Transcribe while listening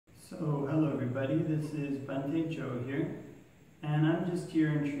So, hello everybody, this is Bhante Joe here, and I'm just here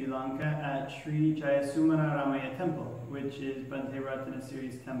in Sri Lanka at Sri Jayasumana Ramaya Temple, which is Bhante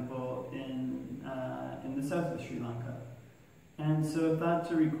Ratanasiri's temple in the south of Sri Lanka. And so I thought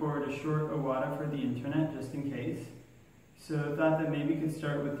to record a short awada for the internet, just in case. So I thought that maybe we could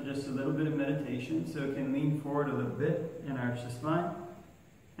start with just a little bit of meditation, so we can lean forward a little bit and arch the spine,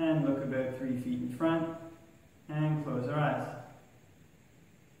 and look about 3 feet in front, and close our eyes.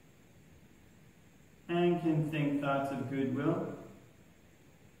 And can think thoughts of goodwill.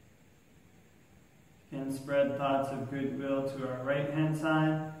 Can spread thoughts of goodwill to our right hand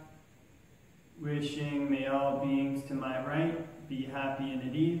side, wishing may all beings to my right be happy and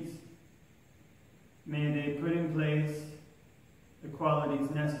at ease. May they put in place the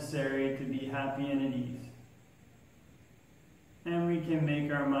qualities necessary to be happy and at ease. And we can make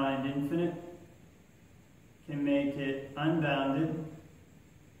our mind infinite, can make it unbounded,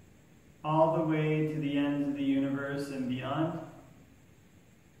 all the way to the ends of the universe and beyond,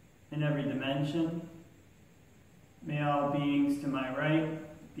 in every dimension. May all beings to my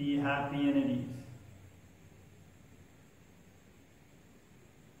right be happy and at ease.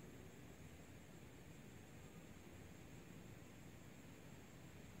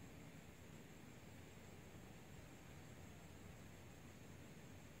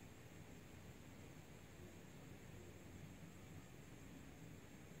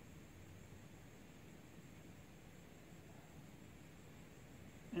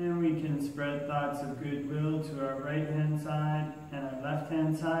 And we can spread thoughts of goodwill to our right hand side and our left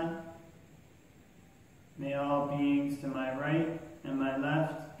hand side. May all beings to my right and my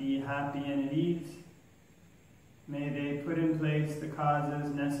left be happy and at ease. May they put in place the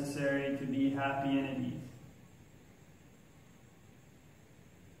causes necessary to be happy and at ease.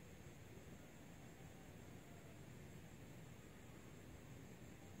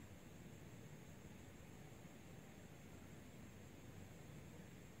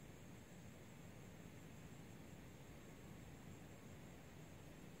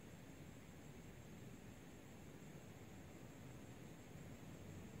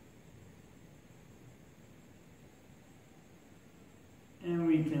 And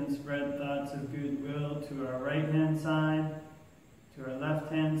we can spread thoughts of goodwill to our right hand side, to our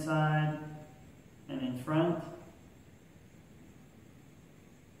left hand side, and in front.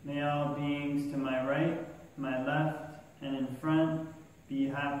 May all beings to my right, my left, and in front be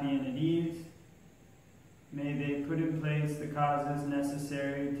happy and at ease. May they put in place the causes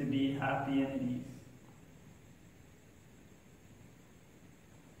necessary to be happy and at ease.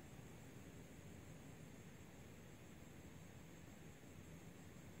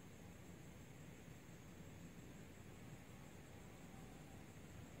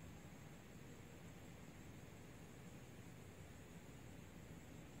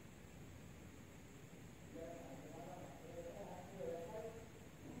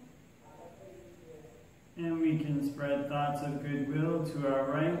 And we can spread thoughts of goodwill to our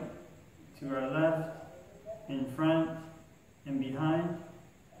right, to our left, in front, and behind.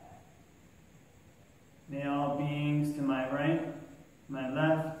 May all beings to my right, my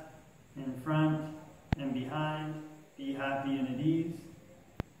left, in front, and behind be happy and at ease.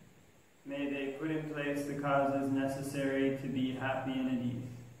 May they put in place the causes necessary to be happy and at ease.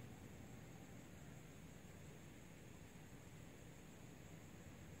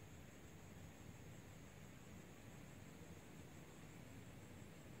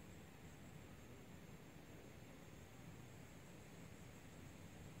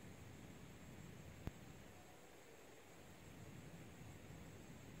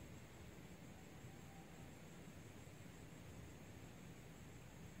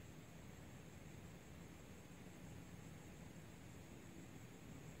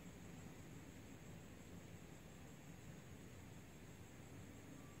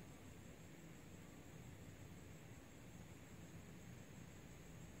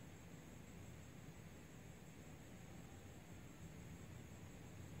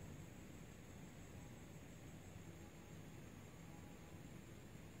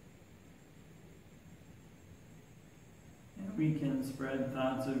 We can spread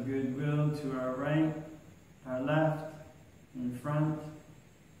thoughts of goodwill to our right, our left, in front,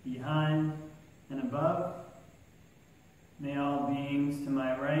 behind, and above. May all beings to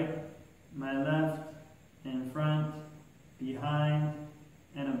my right, my left, in front, behind,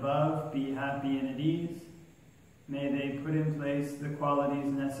 and above be happy and at ease. May they put in place the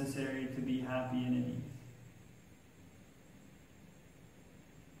qualities necessary to be happy and at ease.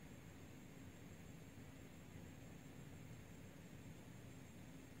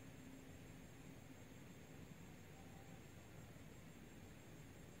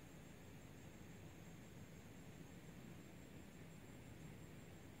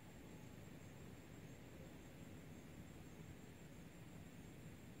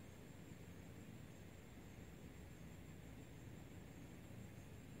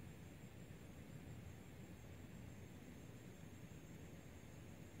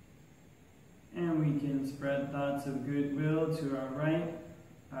 spread thoughts of goodwill to our right,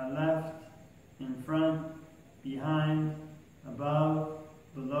 our left, in front, behind, above,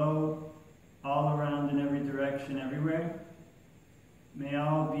 below, all around in every direction, everywhere. May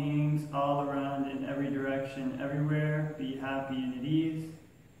all beings all around in every direction, everywhere, be happy and at ease.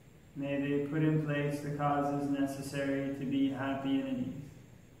 May they put in place the causes necessary to be happy and at ease.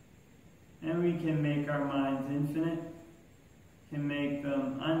 And we can make our minds infinite, can make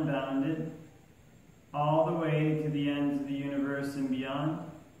them unbounded, all the way to the ends of the universe and beyond,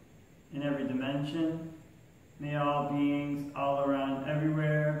 in every dimension. May all beings all around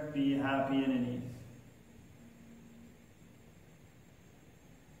everywhere be happy and at ease.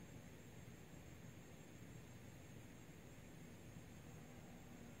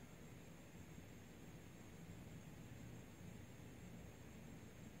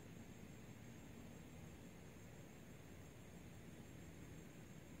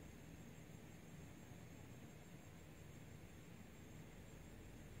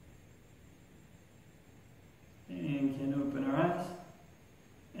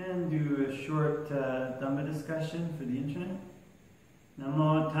 Do a short Dhamma discussion for the internet.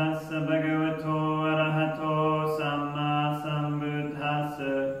 Namo tassa bhagavato arahato samma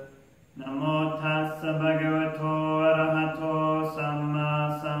sambuddhassa. Namo tassa bhagavato arahato samma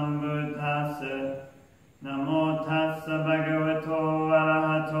sambuddhassa. Namo tassa bhagavato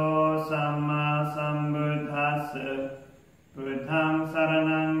arahato samma sambuddhassa. Buddhang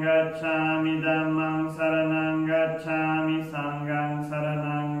saranang gacchami, dhammang saranang gacchami, sanghang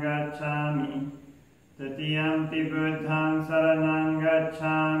saranang gacchami. Tatiyampi buddhang saranang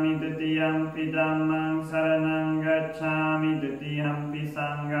gacchami, tatiyampi dhammang saranang gacchami, tatiyampi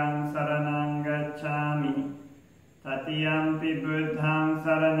sanghang saranang gacchami. Tatiyampi buddhang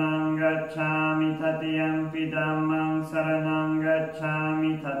saranang gacchami, tatiyampi dhammang saranang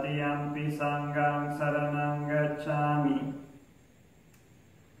gacchami, tatiyampi sanghang saranang gacchami.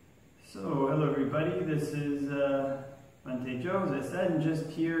 So, hello everybody, this is Bhante Joe, as I said, and just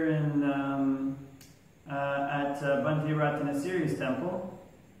here in at Bhante Ratanasiri's temple.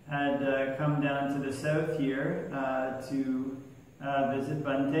 Had come down to the south here to visit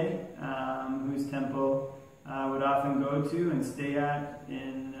Bhante, whose temple I would often go to and stay at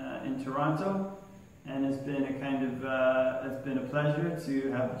in Toronto, and it's been a it's been a pleasure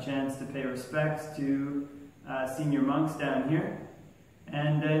to have the chance to pay respects to senior monks down here.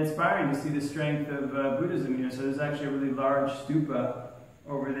 And inspiring to see the strength of Buddhism here. So there's actually a really large stupa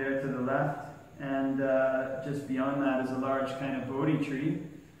over there to the left, and just beyond that is a large kind of Bodhi tree.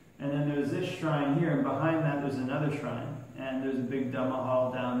 And then there's this shrine here, and behind that there's another shrine. And there's a big Dhamma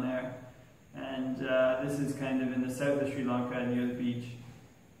hall down there. And this is kind of in the south of Sri Lanka near the beach.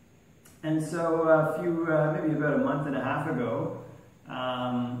 And so maybe about a month and a half ago,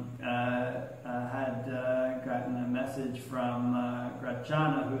 had gotten a message from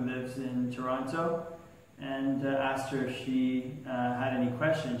Gratjana, who lives in Toronto, and asked her if she had any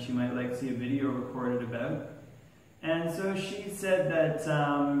questions she might like to see a video recorded about. And so she said that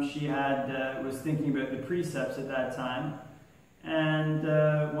she had was thinking about the precepts at that time, and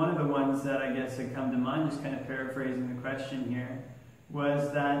one of the ones that I guess had come to mind, just kind of paraphrasing the question here,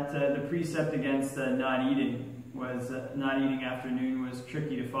 was that the precept against not eating after noon was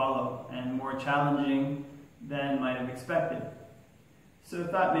tricky to follow and more challenging than might have expected. So I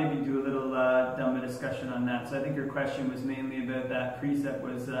thought maybe do a little Dhamma discussion on that. So I think your question was mainly about that precept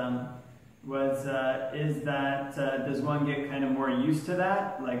does one get kind of more used to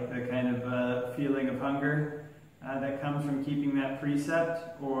that, like the kind of feeling of hunger that comes from keeping that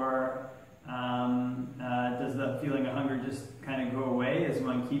precept, or does the feeling of hunger just kind of go away as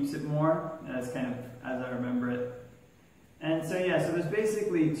one keeps it more? That's kind of as I remember it. And so yeah, so there's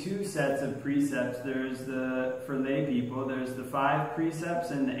basically two sets of precepts. There's for lay people, there's the 5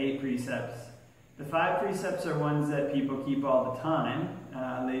 precepts and the 8 precepts. The 5 precepts are ones that people keep all the time.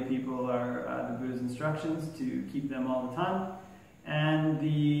 Lay people are the Buddha's instructions to keep them all the time. And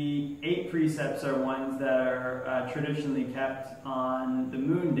the 8 precepts are ones that are traditionally kept on the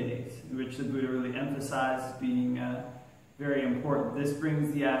moon days, which the Buddha really emphasized being very important. This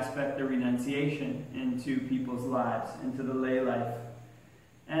brings the aspect of renunciation into people's lives, into the lay life.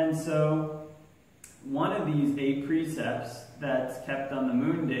 And so one of these 8 precepts that's kept on the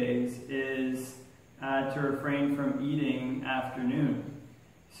moon days is to refrain from eating after noon.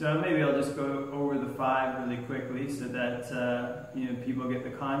 So maybe I'll just go over the 5 really quickly so that people get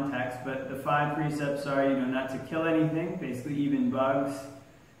the context. But the 5 precepts are, not to kill anything, basically even bugs,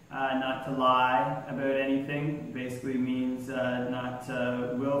 not to lie about anything, basically means not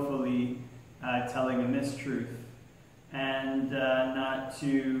willfully telling a mistruth. and not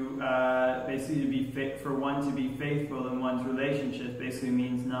to basically to be fit for one to be faithful in one's relationships. Basically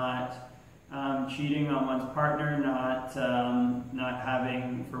means not cheating on one's partner, not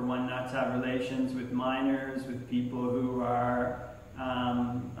having, for one, not to have relations with minors, with people who are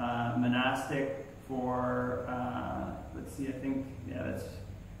monastic, for let's see, I think, yeah, that's,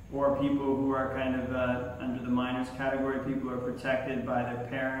 or people who are kind of under the minors category, people who are protected by their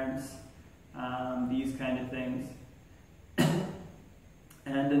parents, these kind of things.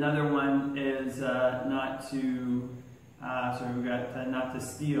 And another one is not to, not to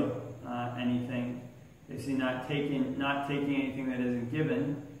steal anything. Basically, not taking anything that isn't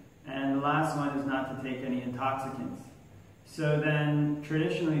given. And the last one is not to take any intoxicants. So then,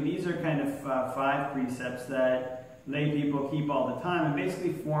 traditionally, these are kind of 5 precepts that lay people keep all the time, and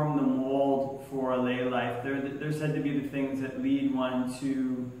basically form the mold for a lay life. They're said to be the things that lead one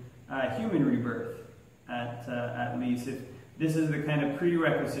to human rebirth, at least. If this is the kind of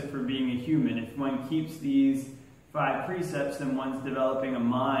prerequisite for being a human. If one keeps these 5 precepts, then one's developing a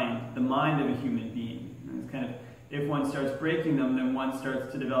mind, the mind of a human being. And it's kind of, if one starts breaking them, then one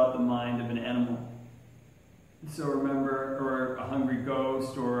starts to develop the mind of an animal. So remember, or a hungry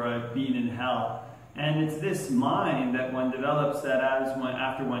ghost, or a being in hell. And it's this mind that one develops that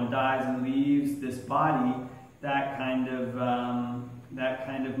after one dies and leaves this body, that kind of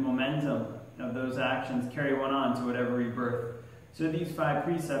momentum of those actions carry one on to whatever rebirth. So these 5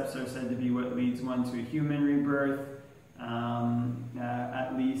 precepts are said to be what leads one to a human rebirth,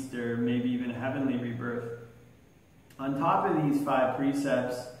 at least, or maybe even a heavenly rebirth. On top of these 5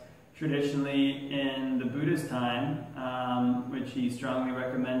 precepts, traditionally in the Buddha's time, which he strongly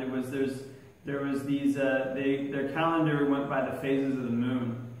recommended, was there was these, their calendar went by the phases of the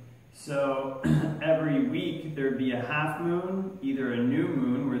moon. So every week there'd be a half moon, either a new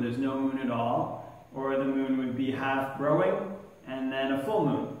moon where there's no moon at all, or the moon would be half growing, and then a full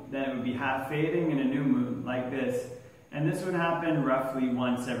moon. Then it would be half fading and a new moon, like this. And this would happen roughly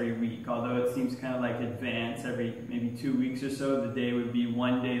once every week, although it seems kind of like advanced. Every maybe 2 weeks or so, the day would be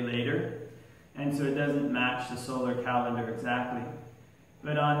 1 day later. And so it doesn't match the solar calendar exactly.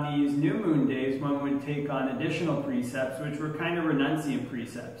 But on these new moon days, one would take on additional precepts, which were kind of renunciant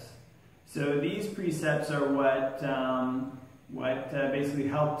precepts. So these precepts are what basically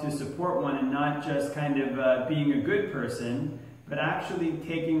help to support one in not just kind of being a good person, but actually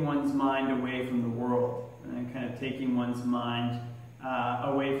taking one's mind away from the world, and kind of taking one's mind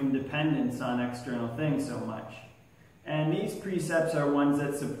away from dependence on external things so much. And these precepts are ones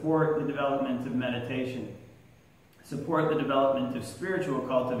that support the development of meditation, support the development of spiritual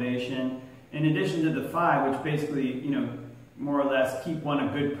cultivation, in addition to the 5, which basically, more or less keep one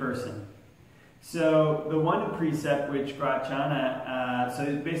a good person. So the one precept which Grachana,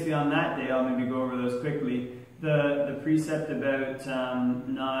 so basically on that day, I'll maybe go over those quickly, the precept about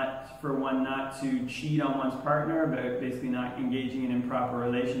not to cheat on one's partner, about basically not engaging in improper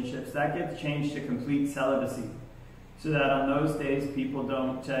relationships, that gets changed to complete celibacy. So that on those days, people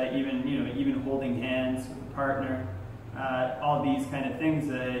don't even holding hands with a partner, all these kind of things,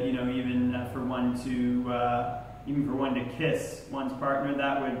 even for one to kiss one's partner,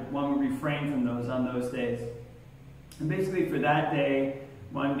 one would refrain from those on those days. And basically for that day,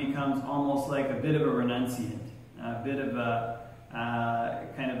 one becomes almost like a bit of a renunciant, a bit of a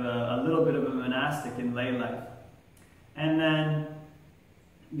little bit of a monastic in lay life. And then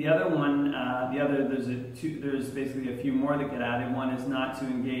the other one, there's basically a few more that get added. One is not to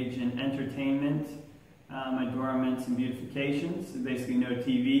engage in entertainment, adornments, and beautifications. So basically no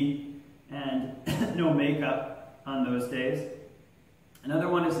TV and no makeup on those days. Another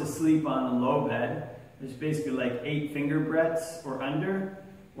one is to sleep on a low bed. There's basically like 8 finger breadths or under,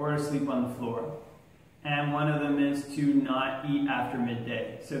 or to sleep on the floor. And one of them is to not eat after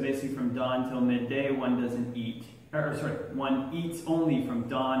midday. So basically from dawn till midday, one doesn't eat. One eats only from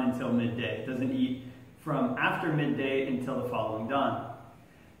dawn until midday. It doesn't eat from after midday until the following dawn.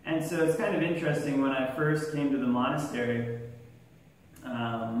 And so it's kind of interesting, when I first came to the monastery,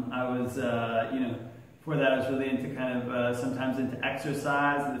 I was, before that I was really into kind of, sometimes into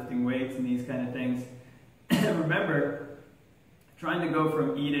exercise, lifting weights and these kind of things. I remember trying to go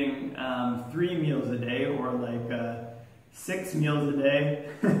from eating 3 meals a day, or like 6 meals a day,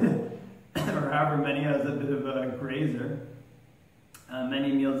 or however many. I was a bit of a grazer,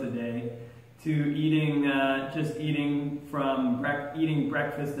 many meals a day, to eating eating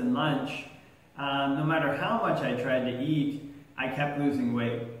breakfast and lunch. No matter how much I tried to eat, I kept losing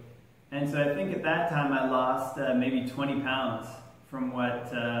weight. And so I think at that time I lost maybe 20 pounds from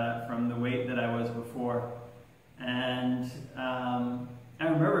the weight that I was before. And I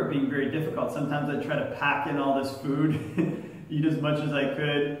remember being very difficult. Sometimes I'd try to pack in all this food, eat as much as I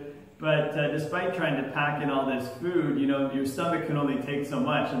could, but despite trying to pack in all this food, you know, your stomach can only take so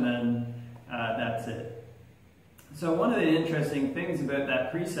much, and then that's it. So one of the interesting things about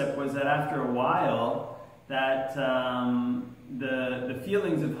that precept was that after a while, that the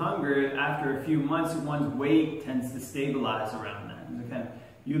feelings of hunger, after a few months, one's weight tends to stabilize around that. So kind of,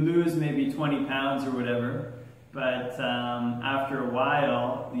 you lose maybe 20 pounds or whatever, but after a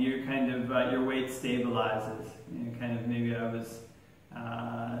while, your your weight stabilizes. You know, kind of maybe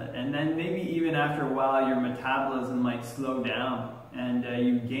and then maybe even after a while, your metabolism might slow down, and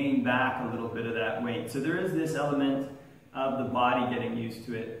you gain back a little bit of that weight. So there is this element of the body getting used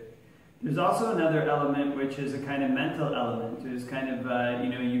to it. There's also another element, which is a kind of mental element. It's kind of, you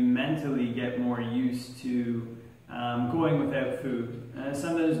know, you mentally get more used to going without food.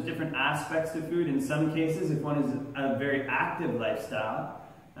 Some of those different aspects of food. In some cases, if one is a very active lifestyle,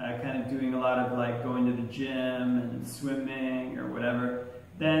 kind of doing a lot of like going to the gym and swimming or whatever,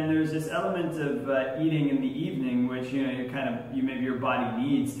 then there's this element of eating in the evening, which, you know, maybe your body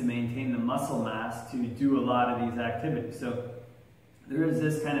needs to maintain the muscle mass to do a lot of these activities. So there is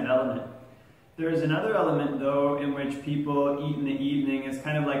this kind of element. There is another element, though, in which people eat in the evening as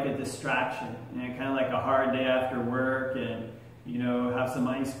kind of like a distraction, you know, kind of like a hard day after work, and, you know, have some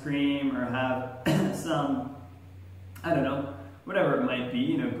ice cream or have some, I don't know, whatever it might be,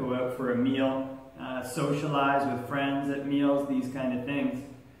 you know, go out for a meal, socialize with friends at meals, these kind of things.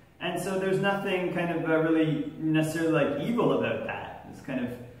 And so there's nothing kind of really necessarily like evil about that. It's kind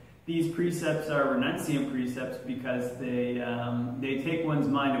of, these precepts are renunciant precepts because they take one's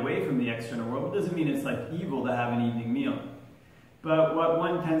mind away from the external world. It doesn't mean it's like evil to have an evening meal. But what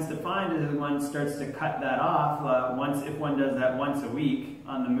one tends to find is one starts to cut that off. If one does that once a week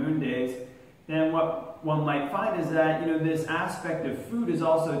on the moon days, then what one might find is that, you know, this aspect of food is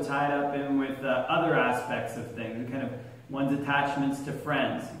also tied up in with other aspects of things. Kind of one's attachments to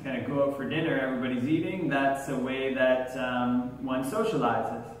friends. You kind of go out for dinner, everybody's eating. That's a way that one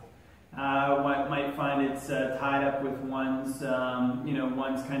socializes. One might find it's tied up with one's, you know,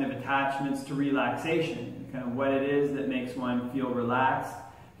 one's kind of attachments to relaxation, kind of what it is that makes one feel relaxed.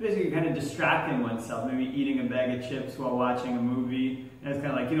 Basically, kind of distracting oneself, maybe eating a bag of chips while watching a movie. And it's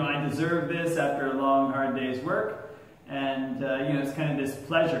kind of like, you know, I deserve this after a long, hard day's work, and you know, it's kind of this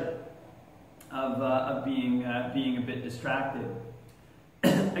pleasure of being a bit distracted.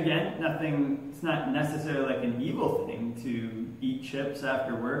 Again, it's not necessarily like an evil thing to eat chips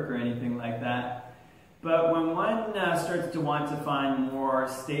after work or anything like that. But when one starts to want to find more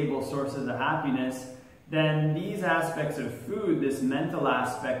stable sources of happiness, then these aspects of food, this mental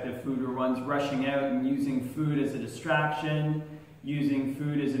aspect of food where one's rushing out and using food as a distraction, using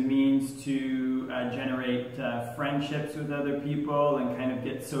food as a means to generate friendships with other people and kind of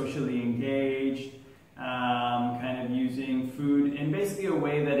get socially engaged, kind of using food in basically a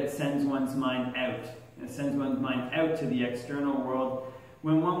way that it sends one's mind out. It sends one's mind out to the external world.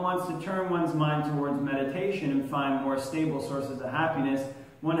 When one wants to turn one's mind towards meditation and find more stable sources of happiness,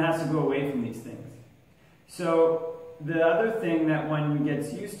 one has to go away from these things. So the other thing that one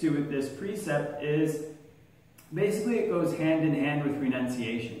gets used to with this precept is basically it goes hand in hand with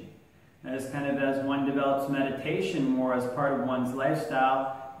renunciation. As one develops meditation more as part of one's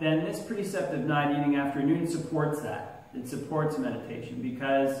lifestyle, then this precept of not eating after noon supports that. It supports meditation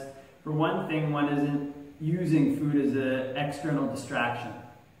because, for one thing, one isn't using food as an external distraction.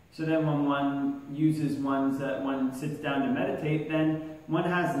 So then when one one sits down to meditate, then one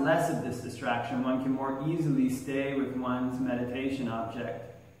has less of this distraction. One can more easily stay with one's meditation object.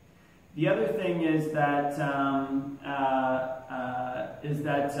 The other thing is that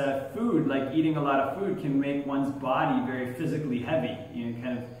food, like eating a lot of food, can make one's body very physically heavy. You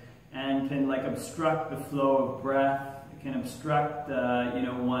know, and can like obstruct the flow of breath. It can obstruct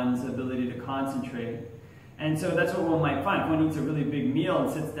one's ability to concentrate. And so that's what one might find. If one eats a really big meal and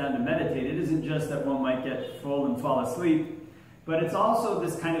sits down to meditate, it isn't just that one might get full and fall asleep, but it's also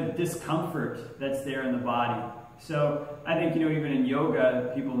this kind of discomfort that's there in the body. So I think, you know, even in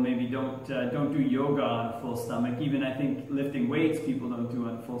yoga, people maybe don't do yoga on a full stomach. Even I think lifting weights, people don't do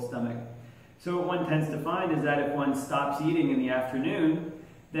on a full stomach. So what one tends to find is that if one stops eating in the afternoon,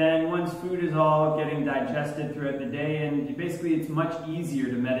 then one's food is all getting digested throughout the day, and basically it's much easier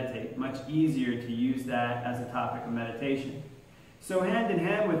to meditate, much easier to use that as a topic of meditation. So hand in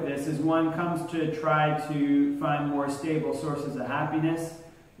hand with this, as one comes to try to find more stable sources of happiness,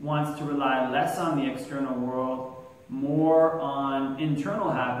 wants to rely less on the external world, more on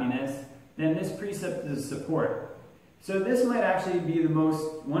internal happiness, then this precept is support. So this might actually be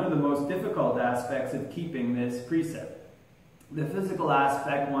one of the most difficult aspects of keeping this precept. The physical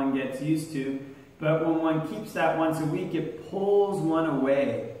aspect one gets used to, but when one keeps that once a week, it pulls one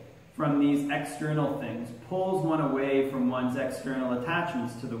away from these external things, pulls one away from one's external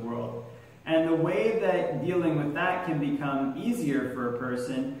attachments to the world. And the way that dealing with that can become easier for a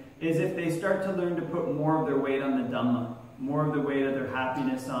person is if they start to learn to put more of their weight on the Dhamma, more of the weight of their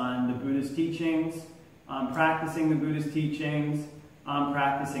happiness on the Buddha's teachings, on practicing the Buddha's teachings, on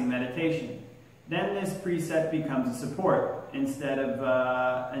practicing meditation. Then this precept becomes a support instead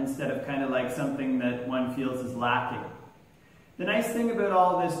of kind of like something that one feels is lacking. The nice thing about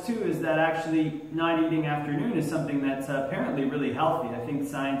all this too is that actually not eating afternoon is something that's apparently really healthy. I think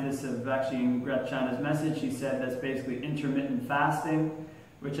scientists have actually, in Gretchana's message, she said that's basically intermittent fasting,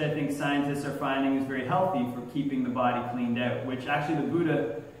 which I think scientists are finding is very healthy for keeping the body cleaned out, which actually the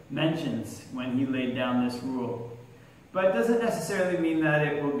Buddha mentions when he laid down this rule. But it doesn't necessarily mean that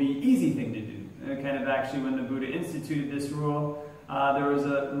it will be an easy thing to do. Kind of actually when the Buddha instituted this rule, there was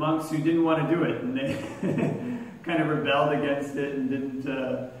monks who didn't want to do it, and they kind of rebelled against it and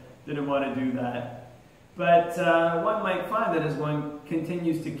didn't want to do that. But one might find that as one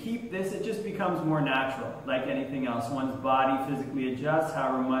continues to keep this, it just becomes more natural, like anything else. One's body physically adjusts,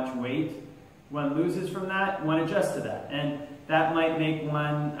 however much weight one loses from that, one adjusts to that. And that might make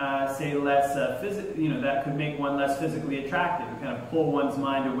one, say, less that could make one less physically attractive. It kind of pull one's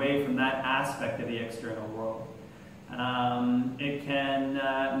mind away from that aspect of the external world. It can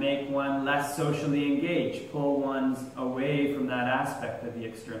make one less socially engaged, pull one away from that aspect of the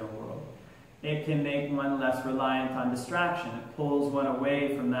external world. It can make one less reliant on distraction. It pulls one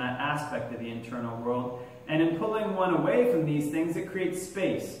away from that aspect of the internal world. And in pulling one away from these things, it creates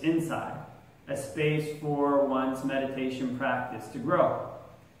space inside, a space for one's meditation practice to grow.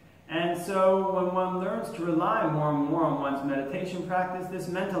 And so when one learns to rely more and more on one's meditation practice, this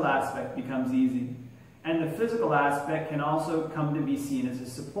mental aspect becomes easy. And the physical aspect can also come to be seen as a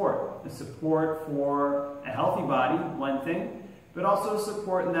support for a healthy body, one thing, but also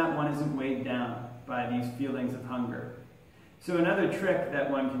support in that one isn't weighed down by these feelings of hunger. So another trick that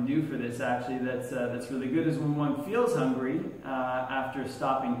one can do for this actually that's really good is when one feels hungry after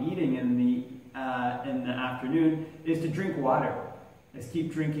stopping eating in the afternoon is to drink water. Is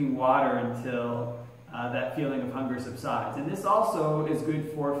keep drinking water until that feeling of hunger subsides. And this also is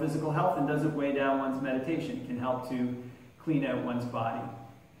good for physical health and doesn't weigh down one's meditation. It can help to clean out one's body.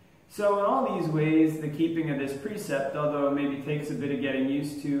 So in all these ways, the keeping of this precept, although it maybe takes a bit of getting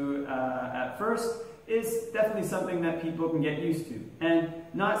used to at first, is definitely something that people can get used to. And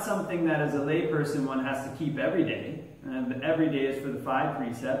not something that as a layperson one has to keep every day. Every day is for the 5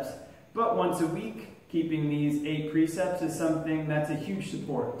 precepts. But once a week, keeping these 8 precepts is something that's a huge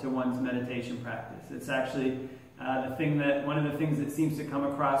support to one's meditation practice. It's actually one of the things that seems to come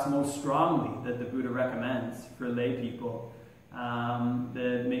across most strongly that the Buddha recommends for lay people.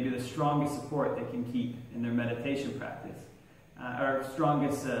 Maybe the strongest support they can keep in their meditation practice, or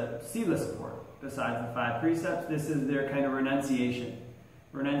strongest sila support besides the 5 precepts. This is their kind of renunciation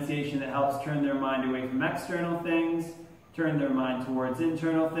that helps turn their mind away from external things, turn their mind towards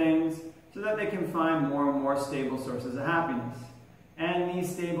internal things, so that they can find more and more stable sources of happiness. And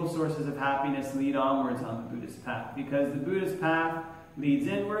these stable sources of happiness lead onwards on the Buddhist path, because the Buddhist path leads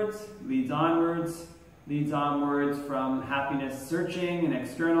inwards, leads onwards from happiness searching and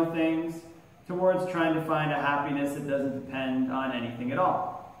external things towards trying to find a happiness that doesn't depend on anything at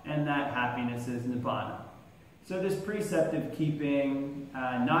all. And that happiness is Nibbana. So this precept of keeping,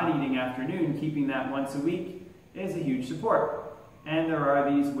 not eating afternoon, keeping that once a week, is a huge support. And there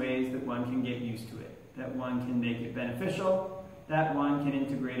are these ways that one can get used to it, that one can make it beneficial, that one can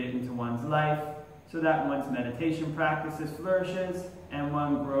integrate it into one's life, so that one's meditation practices flourishes and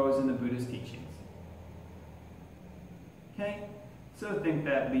one grows in the Buddha's teachings. Okay, so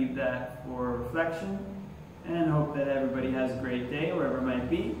leave that for reflection, and hope that everybody has a great day wherever it might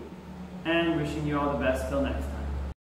be, and wishing you all the best till next time.